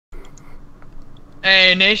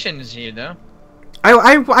Hey, Nation is here though.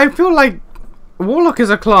 I feel like Warlock is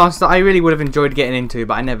a class that I really would have enjoyed getting into,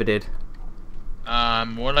 but I never did.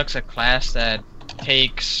 Warlock's a class that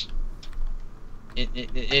takes.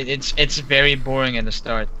 It's very boring at the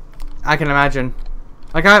start. I can imagine.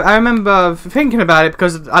 Like I remember thinking about it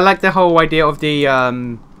because I like the whole idea of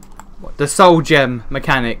the soul gem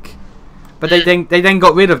mechanic, but they then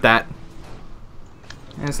got rid of that.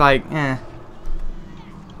 And it's like, eh.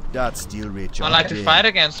 That's still rich. I like to fight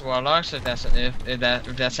against warlocks if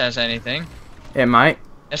that says anything. It might.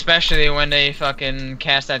 Especially when they fucking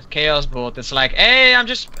cast that chaos bolt. It's like, hey, I'm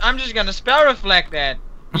just gonna spell reflect that.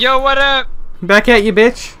 Yo, what up? Back at you,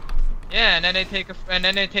 bitch. Yeah, and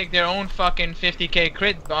then they take their own fucking 50k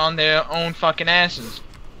crit on their own fucking asses.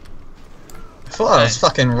 I thought I was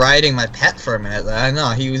fucking riding my pet for a minute there. No,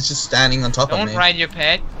 he was just standing on top of me. Don't ride your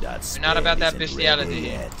pet. We're not about that bestiality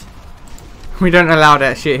yet. We don't allow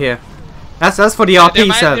that shit here. That's for the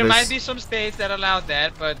RP servers. There might be some states that allow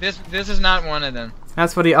that, but this is not one of them.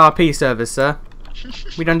 That's for the RP servers, sir.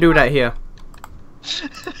 We don't do that here.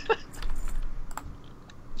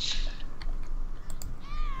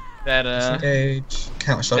 That Engage.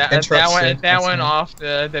 Counter shot. That went off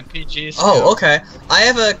the PG skill. Oh, okay. I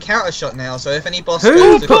have a counter shot now, so if any boss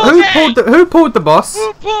Who pulled the boss?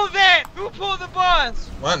 Who pulled that? Who pulled the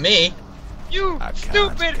boss? Weren't me. You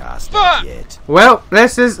stupid fuck! Well,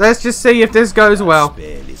 let's just see if this goes well.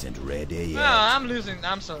 I'm losing the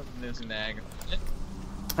aggro.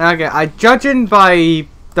 Okay, judging by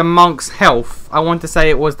the monk's health, I want to say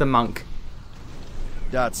it was the monk.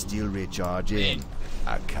 That's still recharging.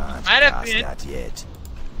 I can't cast that yet.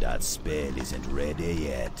 That spell isn't ready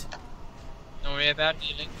yet. Don't worry about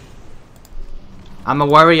healing. I'm a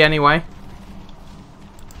worry anyway.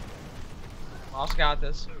 Boss got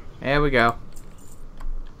this. There we go.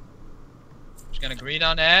 Just gonna greet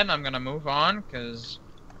on that, and I'm gonna move on, cause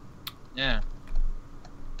yeah.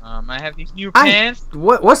 I have these new pants.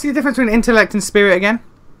 What's the difference between intellect and spirit again?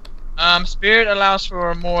 Spirit allows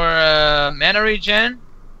for more mana regen,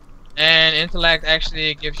 and intellect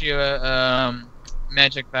actually gives you a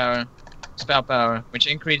magic power, spell power, which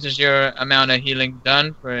increases your amount of healing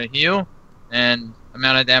done per heal, and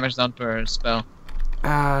amount of damage done per spell.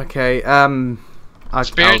 Okay.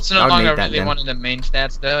 Spirit's no longer really one of the main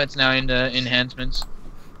stats, though. It's now in the enhancements.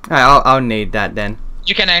 Alright, I'll need that then.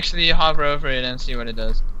 You can actually hover over it and see what it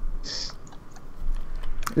does.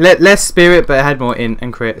 Less spirit, but it had more int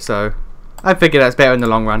and crit, so I figure that's better in the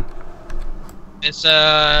long run. It's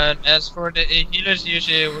as for the healers,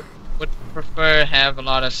 usually would prefer have a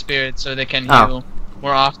lot of spirit so they can heal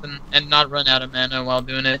more often and not run out of mana while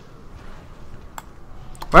doing it.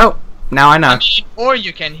 Well, now I know. I mean, or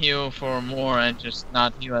you can heal for more and just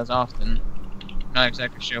not heal as often. Not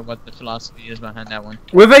exactly sure what the philosophy is behind that one.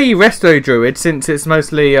 With a resto druid, since it's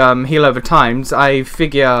mostly heal over times, I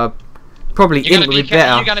figure probably int would be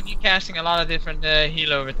better. You're gonna be casting a lot of different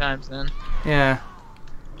heal over times then. Yeah.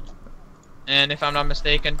 And if I'm not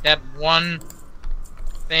mistaken, that one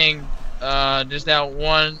thing, there's that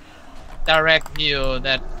one direct heal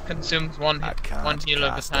that consumes one heal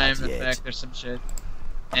over time effect or some shit,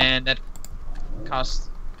 and that costs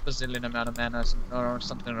a bazillion amount of mana or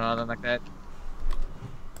something or other like that.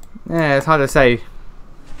 Yeah, it's hard to say.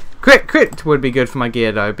 Crit would be good for my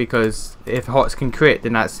gear though, because if HOTS can crit,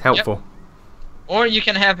 then that's helpful. Yep. Or you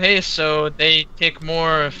can have haste, so they take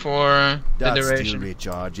more for the duration.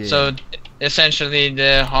 So essentially,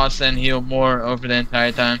 the HOTS then heal more over the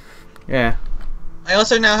entire time. Yeah. I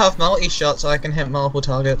also now have multi-shot, so I can hit multiple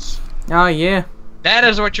targets. Oh yeah. That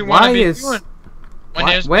is what you want to be doing.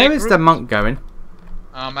 Where is the monk going?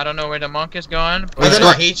 I don't know where the monk is going. I don't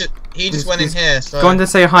know. He just went in here. So. Going to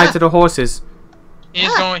say hi to the horses. He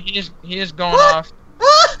is going off.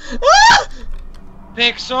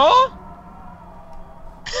 Pixel.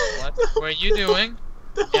 What were you doing?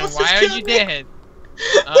 And why are you dead?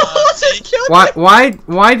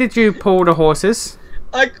 Why did you pull the horses?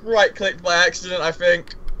 I right-clicked by accident, I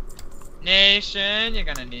think. Nation, you're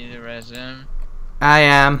gonna need a resume. I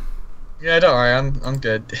am. Yeah, don't worry, I'm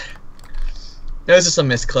good. It was just a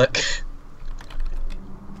misclick.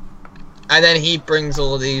 And then he brings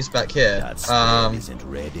all of these back here. That isn't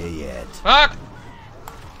ready yet. Fuck!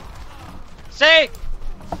 Say!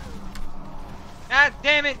 God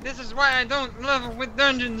damn it, this is why I don't love with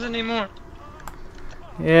dungeons anymore.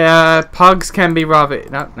 Yeah, pugs can be rather...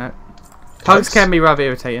 No. Pugs can be rather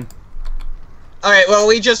irritating. Alright, well,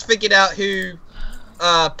 we just figured out who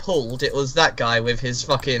pulled. It was that guy with his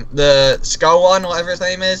fucking... the skull one, whatever his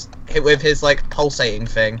name is. With his, like, pulsating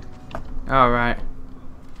thing. Alright.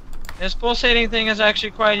 This pulsating thing is actually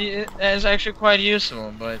quite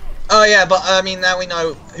useful, but. Oh yeah, but I mean now we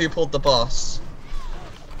know who pulled the boss.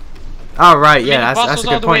 Oh right, I mean, yeah, the boss that's a was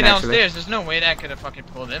all good the way point actually. downstairs. There's no way that could have fucking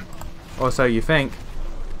pulled him. Or so you think.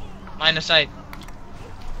 Line of sight.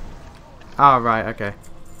 Oh right, okay.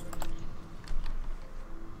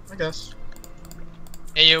 I guess.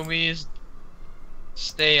 AoEs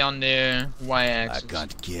stay on their y-axis. I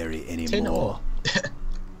can't carry Say no anymore.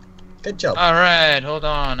 Good job. Alright, hold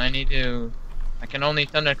on. I can only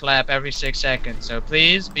thunderclap every 6 seconds, so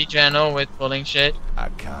please be gentle with pulling shit. I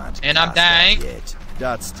can't. And I'm cast that dying. Yet.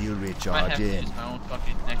 That's still I might have to recharging. use my own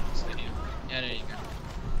fucking necklace video. Yeah, there you go.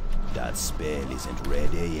 That spell isn't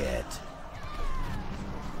ready yet.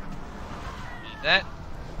 Need that.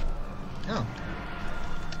 Oh.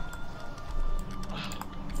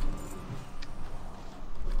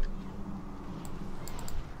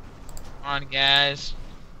 Come on, guys.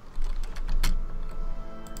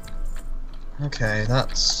 Okay,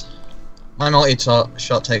 that's... My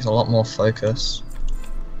multi-shot takes a lot more focus.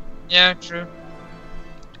 Yeah, true.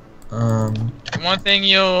 One thing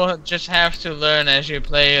you'll just have to learn as you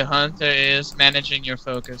play Hunter is managing your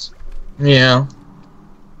focus. Yeah.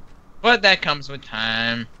 But that comes with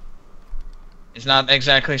time. It's not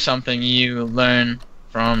exactly something you learn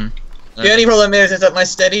from... The only problem is that my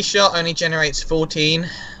steady shot only generates 14.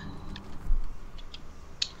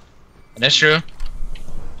 That's true.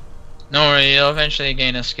 No worry, you'll eventually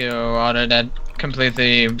gain a skill order that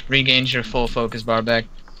completely regains your full focus bar back.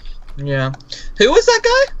 Yeah. Who was that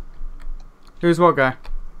guy? Who's what guy?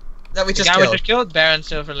 That we The just guy killed. we just killed, Baron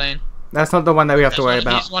Silverlane. That's not the one that we have to worry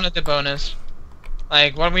about. He's one of the bonus.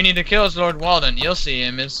 Like, what we need to kill is Lord Walden. You'll see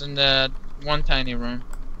him. It's in the one tiny room.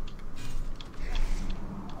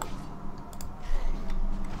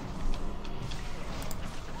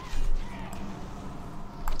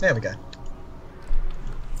 There we go.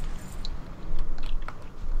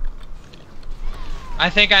 I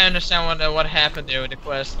think I understand what happened there with the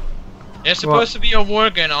quest. There's supposed to be a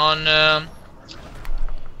Worgen on.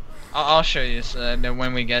 I'll show you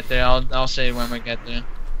when we get there. I'll say it when we get there.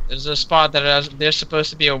 There's a spot that there's supposed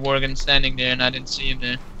to be a Worgen standing there, and I didn't see him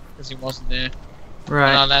there because he wasn't there. Right.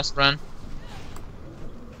 On our last run.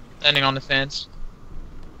 Standing on the fence.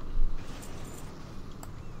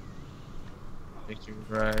 Victory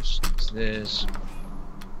rush. What's this?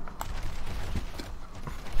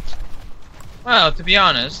 Well, to be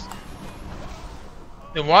honest,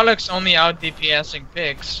 the Warlock's only out DPSing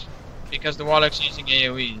picks because the Warlock's using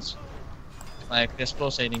AoEs. Like this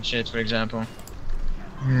pulsating shit, for example.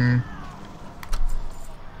 Hmm.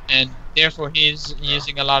 And therefore he's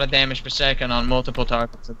using a lot of damage per second on multiple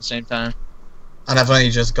targets at the same time. And I've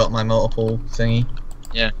only just got my multiple thingy.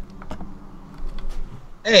 Yeah.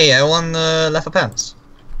 Hey, I won the leather pants.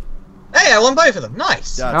 Hey, I won both of them.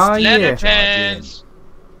 Nice. That's Oh, still yeah. Leather recharging. pants!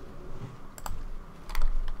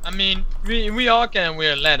 I mean, we all can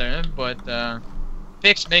wear leather, but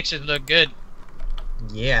Fix makes it look good.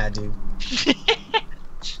 Yeah, dude.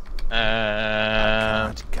 I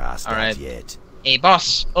can't cast that alright. yet. Hey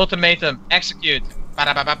boss, ultimatum, execute.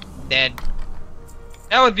 Ba-da-ba-bap, dead.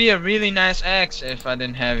 That would be a really nice axe if I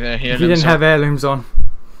didn't have If heirloom. you didn't sword. have heirlooms on.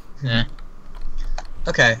 Yeah.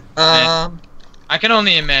 Okay. I can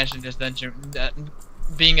only imagine this dungeon. That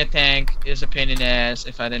being a tank is a pain in the ass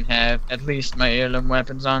if I didn't have at least my heirloom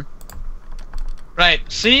weapons on. Right,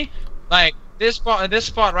 see? Like, this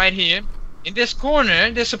spot right here. In this corner,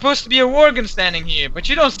 there's supposed to be a Worgen standing here, but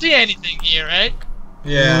you don't see anything here, right?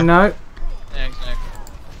 Yeah. No. Yeah, exactly.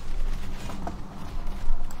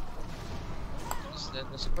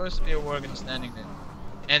 There's supposed to be a Worgen standing there.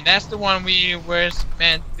 And that's the one we were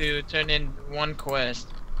meant to turn in one quest.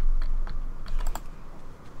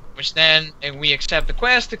 Which then we accept the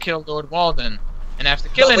quest to kill Lord Walden. And after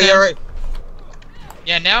killing But we him, already...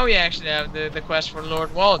 yeah, now we actually have the quest for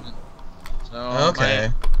Lord Walden. So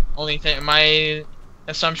Okay. my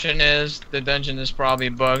assumption is the dungeon is probably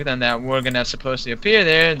bugged and that Worgen that's supposed to appear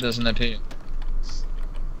there doesn't appear.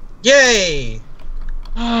 Yay!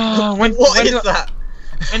 when What is do, that?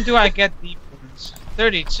 when do I get deep ones?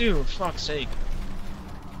 32, fuck's sake.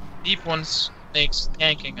 Deep ones makes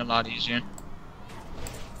tanking a lot easier.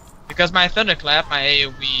 Because my Thunderclap, my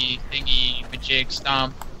AoE thingy, majig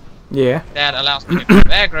stomp, Yeah. that allows me to grab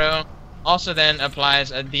aggro, also then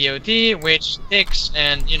applies a DOT, which sticks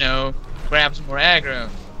and, you know, grabs more aggro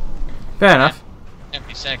Fair enough.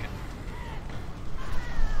 every second.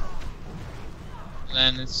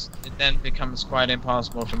 And then it then becomes quite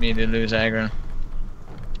impossible for me to lose aggro.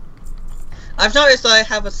 I've noticed I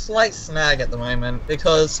have a slight snag at the moment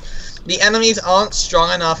because the enemies aren't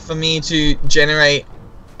strong enough for me to generate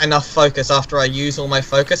enough focus after I use all my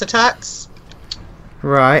focus attacks.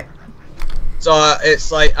 Right. So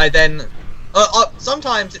it's like I then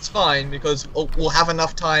sometimes it's fine because we'll have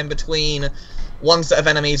enough time between one set of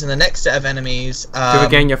enemies and the next set of enemies To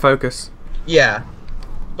regain your focus. Yeah,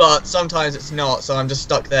 but sometimes it's not, so I'm just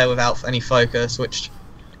stuck there without any focus, which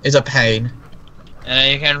is a pain.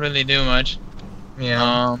 And you can't really do much.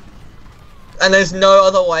 Yeah. And there's no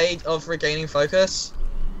other way of regaining focus?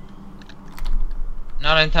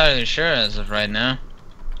 Not entirely sure as of right now.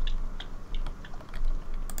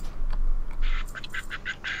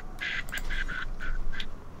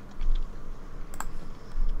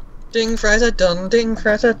 Ding fries are done, ding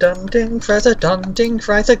fries are done, ding fries are done, ding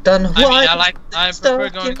fries are done. I mean, I prefer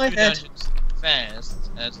going through dungeons fast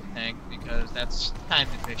as a tank because that's time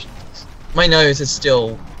efficient. My nose is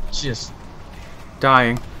still just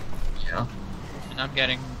dying. Yeah.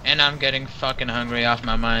 And I'm getting fucking hungry off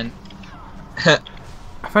my mind. I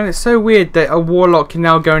find it so weird that a warlock can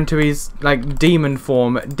now go into his like demon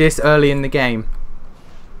form this early in the game.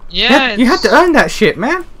 Yeah, you had to earn that shit,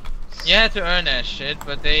 man. You had to earn that shit,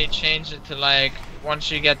 but they changed it to like once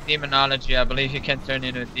you get demonology, I believe you can turn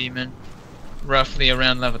into a demon, roughly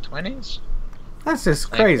around level 20s. That's just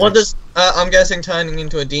crazy. What does I'm guessing turning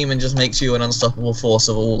into a demon just makes you an unstoppable force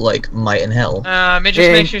of all like might and hell. It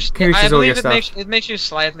just makes you. I believe it makes you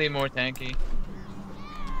slightly more tanky.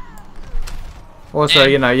 Also,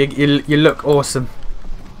 you know, you look awesome.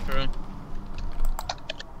 True.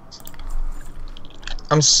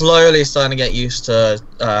 I'm slowly starting to get used to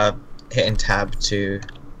hitting tab to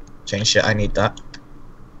change shit. I need that.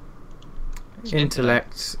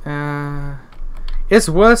 Intellect. It's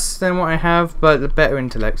worse than what I have, but the better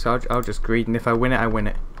intellect. So I'll just greed, and if I win it, I win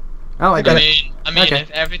it. Oh, I got it. I mean, okay.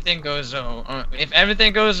 if everything goes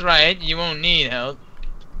right, you won't need help.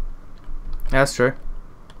 That's true.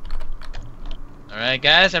 All right,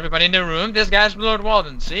 guys, everybody in the room. This guy's Lord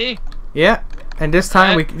Walden. See? Yeah. And this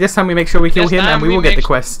time we make sure we kill him, and we will get the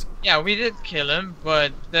quest. Yeah, we did kill him,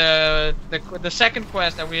 but the second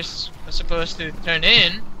quest that we're supposed to turn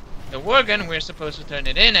in, the Worgen we're supposed to turn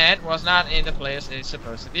it in at, was not in the place it's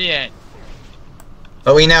supposed to be at.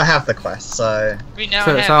 But we now have the quest, so we now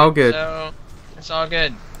have it's all good. So it's all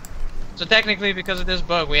good. So technically, because of this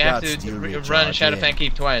bug, we have to run Shadowfang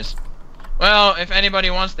Keep twice. Well, if anybody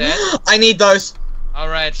wants that, I need those.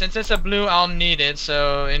 Alright, since it's a blue, I'll need it,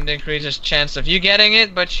 so it increases chance of you getting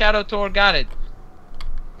it, but Shadow Tor got it.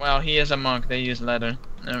 Well, he is a monk, they use leather.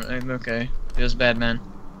 Okay, feels bad, man.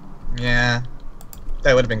 Yeah,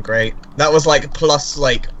 that would have been great. That was like plus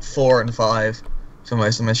like 4 and 5 for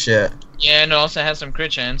most of my shit. Yeah, and it also has some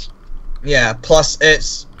crit chance. Yeah,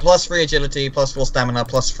 it's plus 3 agility, plus 4 stamina,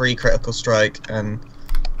 plus 3 critical strike, and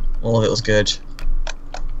all of it was good.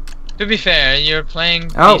 To be fair, you're playing.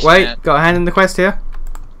 Oh wait, got a hand in the quest here.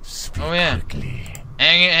 Oh yeah.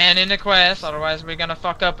 Hand in the quest, otherwise we're gonna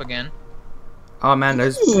fuck up again. Oh man,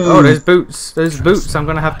 those boots, I'm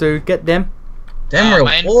gonna have to get them.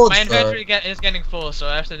 My inventory is getting full, so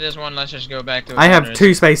after this one, let's just go back to. I have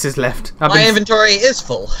 2 spaces left. My inventory is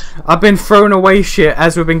full. I've been throwing away shit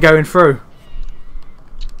as we've been going through.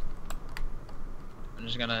 I'm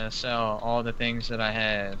just gonna sell all the things that I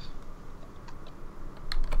have.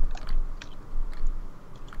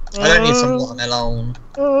 I don't need some watermelon.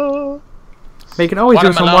 But you can always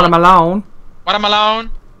do some watermelon.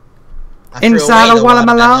 Watermelon? Inside a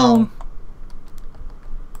watermelon.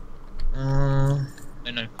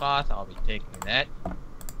 And a cloth, I'll be taking that.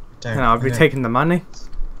 And I'll be taking the money.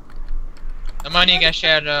 The money gets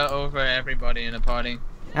shared over everybody in the party.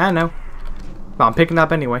 I know. But I'm picking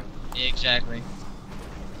up anyway. Exactly.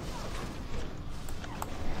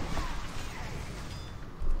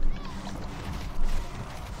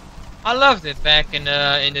 I loved it back in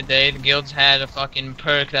the day. The guilds had a fucking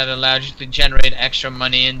perk that allowed you to generate extra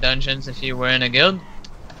money in dungeons if you were in a guild.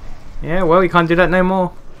 Yeah, well, you can't do that no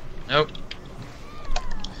more. Nope.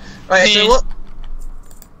 Right, so what?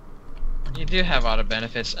 You do have other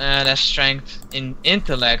benefits. That's strength in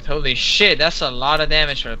intellect. Holy shit, that's a lot of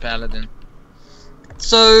damage for a paladin.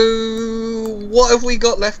 So, what have we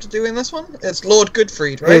got left to do in this one? It's Lord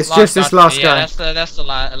Goodfried, right? It's just this last guy. Yeah, that's the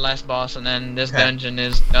last boss, and then this dungeon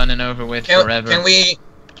is done and over with forever. Can we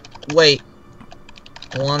wait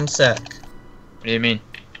 1 sec? What do you mean?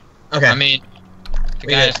 Okay. I mean, the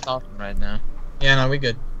guy is talking right now. Yeah, no, we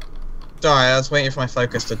good. Sorry, I was waiting for my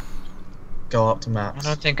focus to go up to max. I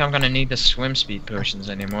don't think I'm gonna need the swim speed potions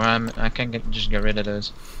anymore. I can just get rid of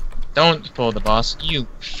those. Don't pull the boss, you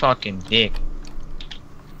fucking dick.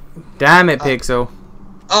 Damn it, Pixel.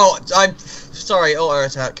 Oh, I'm sorry. Auto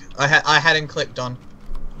attack. I had him clicked on.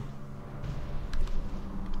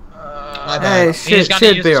 My bad. It He's gonna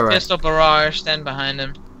should use be his alright. pistol barrage, stand behind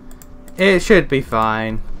him. It should be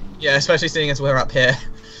fine. Yeah, especially seeing as we're up here.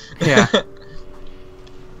 Yeah.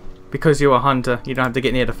 Because you're a hunter, you don't have to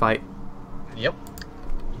get near the fight. Yep.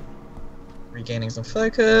 Regaining some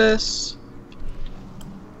focus.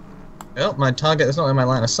 Oh, my target is not in my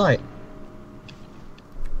line of sight.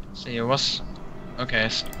 See, what's... Okay.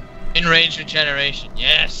 In range regeneration,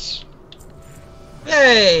 yes!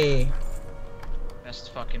 Yay!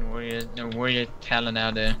 Best fucking warrior talent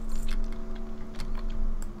out there.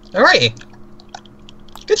 Alrighty.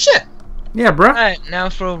 Good shit. Yeah, bruh. Alright, now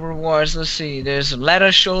for rewards, let's see. There's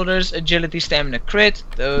ladder shoulders, agility, stamina, crit.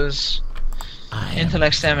 Those...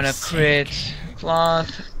 Intellect, stamina, crit.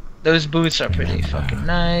 Cloth. Those boots are pretty fucking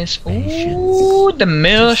nice. Ooh, the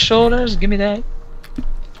middle shoulders, give me that.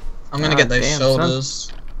 I'm gonna get those damn,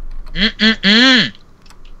 shoulders.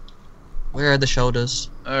 Where are the shoulders?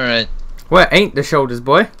 Alright. Where ain't the shoulders,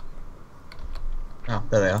 boy? Oh,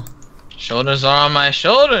 there they are. Shoulders are on my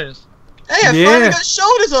shoulders. Hey, I finally got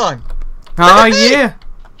shoulders on! Oh, yeah.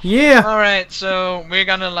 Yeah. Alright, so we're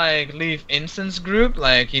gonna like leave instance group.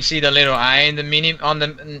 Like you see the little eye in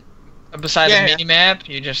the beside the mini map.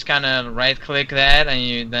 You just kind of right click that,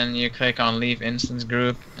 and then you click on leave instance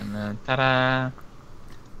group, and then ta-da.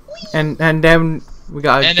 And then we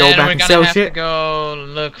gotta go back and sell have shit. to go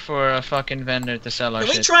look for a fucking vendor to sell our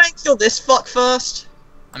Can shit. we try and kill this fuck first?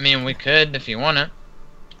 I mean, we could if you wanna.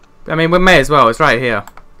 I mean, we may as well. It's right here.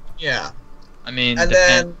 Yeah. I mean, And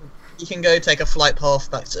then you can go take a flight path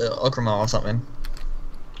back to Ogrimmar or something.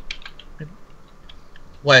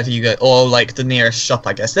 Wherever you go, or like the nearest shop,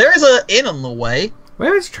 I guess. There is a inn on the way.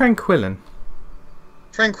 Where is Tranquillin?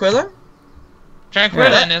 Tranquilla?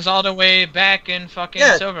 Tranquillin is all the way back in fucking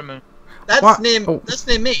Silvermoon. That's What? near. Oh. That's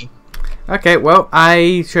near me. Okay, well,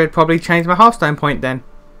 I should probably change my Hearthstone point then.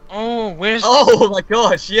 Oh, where's... Oh my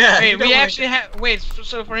gosh, yeah. Wait, we actually have... Wait,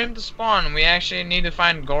 so for him to spawn, we actually need to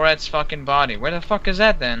find Gorat's fucking body. Where the fuck is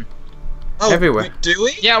that then? Oh, everywhere. Do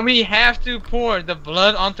we? Yeah, we have to pour the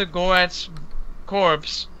blood onto Gorat's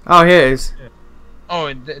corpse. Oh, here it is.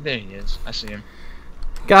 Oh, there he is. I see him.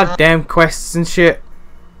 Goddamn quests and shit.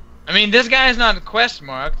 I mean, this guy is not quest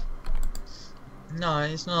marked. No,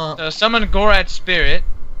 he's not. So summon Gorat's spirit.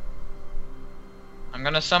 I'm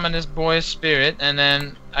gonna summon this boy's spirit, and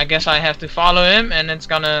then I guess I have to follow him, and it's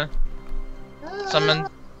gonna summon...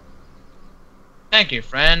 Thank you,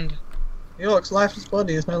 friend. York's lifeless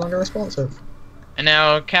body is no longer responsive. And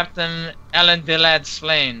now Captain Alan Dillad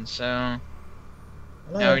slain, so...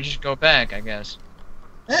 Hello. Now we just go back, I guess.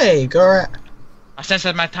 Hey, Gorat. I sense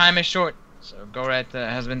that my time is short. So Gorat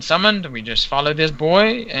has been summoned, we just follow this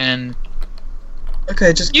boy, and...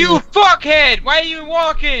 Okay, just... You fuckhead! Why are you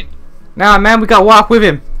walking? Nah, man, we gotta walk with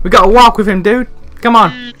him. We gotta walk with him, dude. Come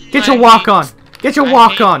on. Get your walk on. Get your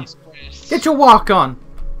walk on. Get your walk on.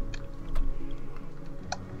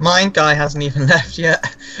 Mine guy hasn't even left yet.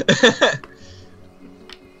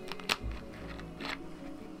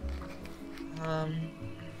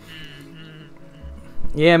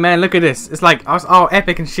 Yeah, man, look at this. It's like all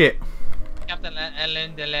epic and shit. Captain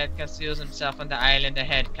Alan Dillad conceals himself on the island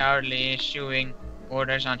ahead, cowardly issuing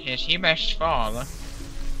orders on his he must fall.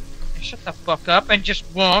 Shut the fuck up and just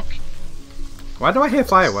walk. Why do I hear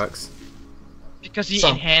fireworks? Because he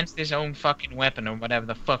enhanced his own fucking weapon or whatever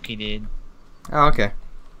the fuck he did. Oh, okay.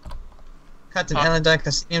 Captain Elendar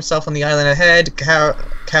can see himself on the island ahead.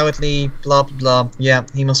 Cowardly, blah blah blah. Yeah,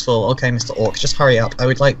 he must fall. Okay, Mr. Orc, just hurry up. I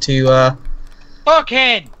would like to,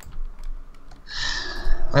 Fuckhead!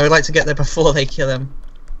 I would like to get there before they kill him.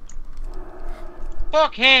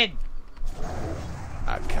 Fuckhead!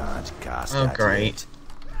 I can't cast Oh, that great. yet.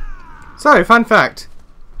 So, fun fact.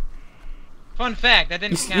 Fun fact, that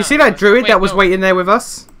didn't count. You see that druid Wait, that was no. waiting there with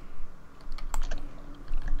us?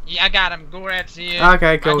 Yeah, I got him. Gorat's here.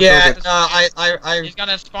 Okay, cool. Yeah, cool, I. He's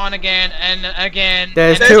gonna spawn again and again.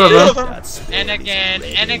 There's and two of again, them. That spell And is again,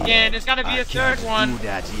 ready. and again. There's gonna be a third can't one do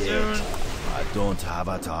that yet. soon. I don't have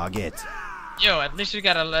a target. Yo, at least we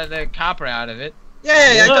gotta let the copper out of it. Yeah,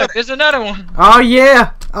 I got Look, it. there's another one. Oh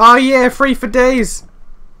yeah! Oh yeah! Free for days.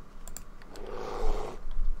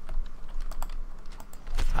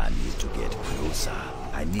 I need to get closer.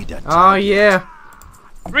 I need a Oh target. yeah!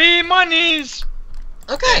 Free monies.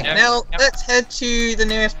 Okay, Yep, now yep. let's head to the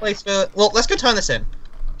nearest place for. Well, let's go turn this in.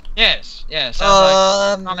 Yes, yes. Sounds like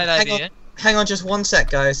a solid idea. Hang on just one sec,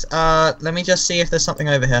 guys. Let me just see if there's something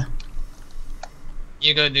over here.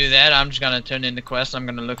 You go do that. I'm just gonna turn in the quest. I'm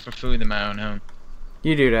gonna look for food in my own home.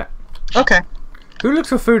 You do that. Okay. Who looks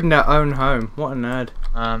for food in their own home? What a nerd.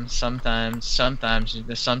 Sometimes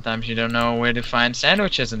you don't know where to find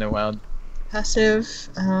sandwiches in the wild. Passive.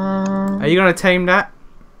 Are you gonna tame that?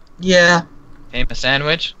 Yeah. Hey, a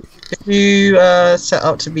sandwich. Could you set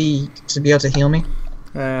up to be able to heal me?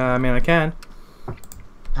 I mean, I can.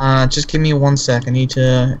 Just give me 1 sec. I need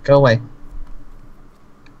to go away.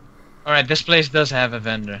 Alright, this place does have a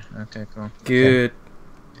vendor. Okay, cool. Good.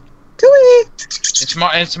 Gooey!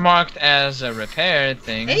 It's marked as a repair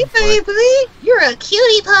thing. Hey, baby, you're a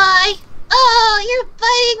cutie pie. Oh, you're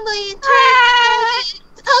biting my entire.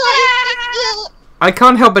 Oh, I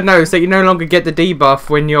can't help but notice that you no longer get the debuff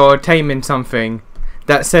when you're taming something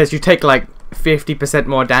that says you take like 50%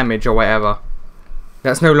 more damage or whatever.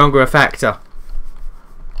 That's no longer a factor.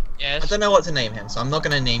 Yes. I don't know what to name him, so I'm not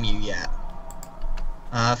gonna name you yet.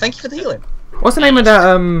 Thank you for the healing. What's the name of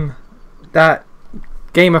that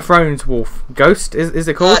Game of Thrones wolf? Ghost? Is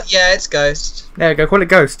it called? Yeah, it's Ghost. There we go, call it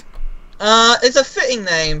Ghost. It's a fitting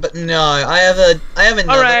name, but no, I have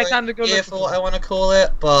another idea for what I want to call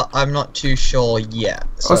it, but I'm not too sure yet.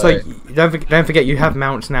 So. Also, don't forget you have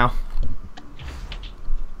mounts now.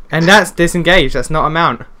 And that's disengaged, that's not a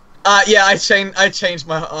mount. Yeah, I changed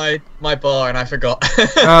my bar and I forgot.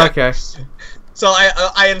 Oh, okay. So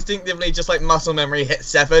I instinctively just like muscle memory hit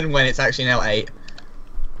 7 when it's actually now 8.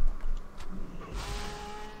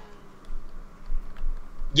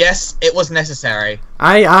 Yes, it was necessary.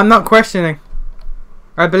 I'm not questioning.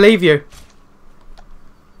 I believe you.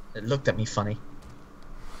 It looked at me funny.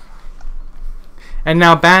 And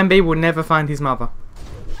now Bambi will never find his mother.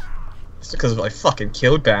 It's because I fucking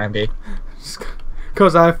killed Bambi.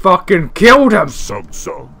 Because I fucking killed him!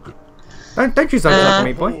 Sug. Don't you suck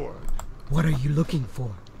me, boy. What are you looking for?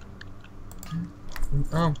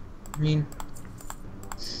 Oh, I mean...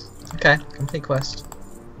 Okay, complete quest.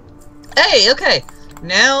 Hey, okay!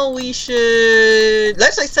 Now we should...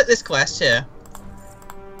 Let's like set this quest here.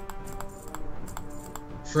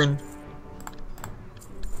 Frun.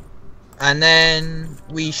 And then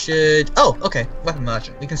we should... Oh, okay, weapon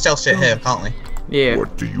merchant. We can sell shit here, can't we? Yeah.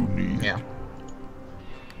 What do you need? Yeah.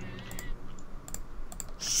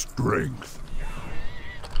 Strength.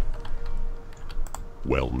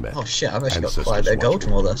 Well met. Oh shit, I've actually got Ancestors quite a bit of gold watching.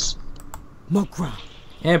 from all this. Mokra.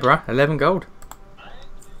 Yeah, bruh. 11 gold.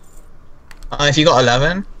 If you got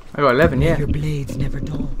 11? I got 11, May yeah. your blades never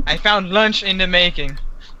dull. I found lunch in the making.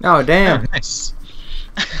 Oh, damn. Oh, nice.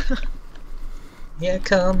 Here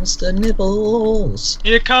comes the nibbles.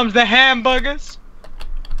 Here comes the hamburgers.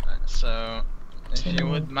 So, if you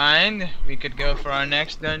would mind, we could go for our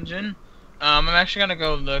next dungeon. I'm actually gonna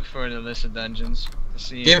go look for the list of dungeons to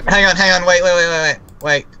see. Hang on,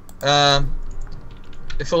 wait.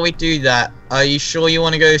 Before we do that, are you sure you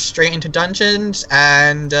want to go straight into dungeons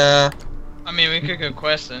and I mean, we could go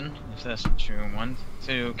questing if that's what you want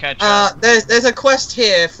to catch up. there's a quest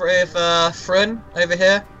here for Frun over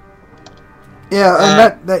here.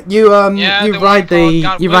 Yeah, and you yeah, you the ride one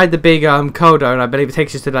called the ride the big Kodo, and I believe it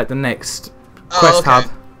takes you to like the next quest hub.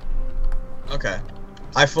 Okay.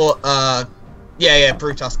 I thought yeah,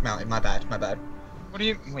 Brutusk Mountain, my bad. What do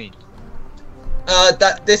you wait?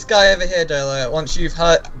 This guy over here, Dolo, once you've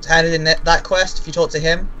handed in that quest, if you talk to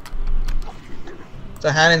him. So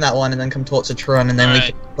hand in that one and then come talk to Tron and then we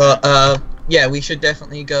can, but yeah, we should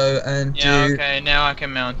definitely go and do... Okay, now I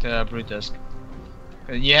can mount Brutusk.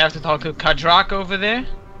 You have to talk to Kadrak over there.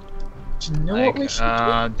 Do you know what we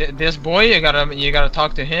should do? This boy, you gotta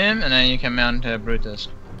talk to him, and then you can mount Brutus.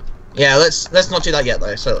 Yeah, let's not do that yet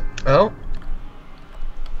though. So,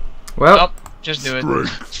 Well, just do it.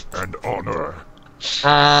 Strength and honor.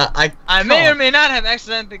 I may or may not have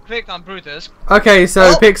accidentally clicked on Brutus. okay,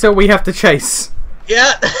 so Pixel, we have to chase.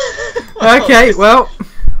 Yeah. Okay, well,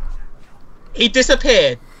 he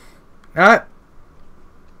disappeared. alright.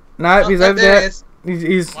 No, he's over there. there.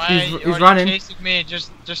 He's Why are running. you chasing me?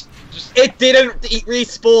 Just. It didn't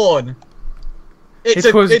respawn. It's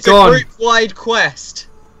It was a gone. group-wide quest.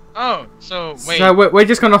 Oh, so wait. So we're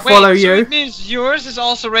just gonna follow wait, so you. it means yours is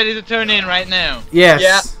also ready to turn in right now. Yes.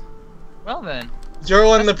 Yeah. Well then. You're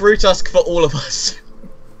on the Brutusk for all of us.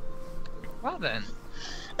 Well then.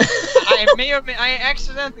 I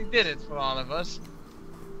accidentally did it for all of us.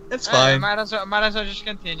 That's fine. Might as well just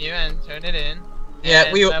continue and turn it in. Yeah,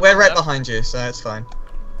 and we're level right up. behind you, so it's fine.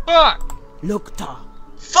 Fuck! Lukta.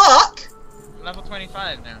 Fuck! Level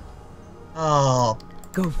 25 now. Oh.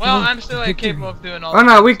 Go Well, forth I'm still to victory. capable of doing all. Oh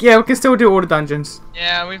no, we can still do all the dungeons.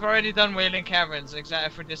 Yeah, we've already done Wailing Caverns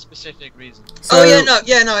exactly for this specific reason. So,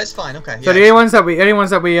 no, it's fine. Okay. So yeah. the only ones that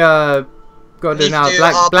we got to do Need now, to do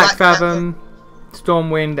Black our Black Fathom,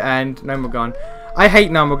 Stormwind, and Nomogon. I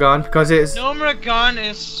hate Nomogon because it's Nomogon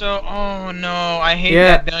is so. Oh no, I hate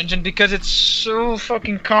Yeah. that dungeon because it's so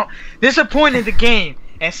fucking. There's a point in the game.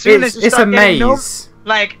 As soon as you it's a start getting maze.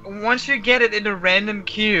 like once you get it in a random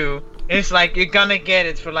queue, It's like you're gonna get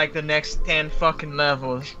it for like the next 10 fucking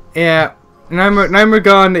levels. Yeah.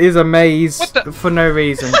 Nomagon is a maze for no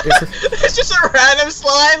reason. It's just a random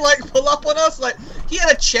slime like pull up on us. Like he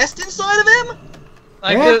had a chest inside of him.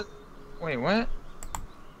 Like Yeah. Wait, what?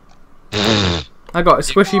 I got a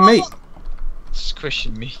squishy meat.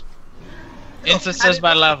 Squishy meat. Instances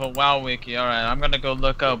by level. Wow, wiki. All right, I'm gonna go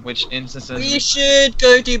look up which instances. We should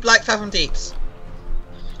go do Black Fathom Deeps.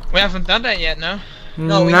 We haven't done that yet, no.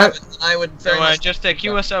 No, we haven't. I would very So much. just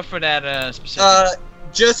queue us up for that specific.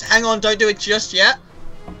 Just hang on. Don't do it just yet.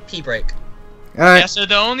 Pee break. Yeah. So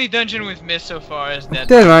the only dungeon we've missed so far is that.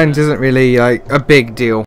 Deadlines isn't really like a big deal.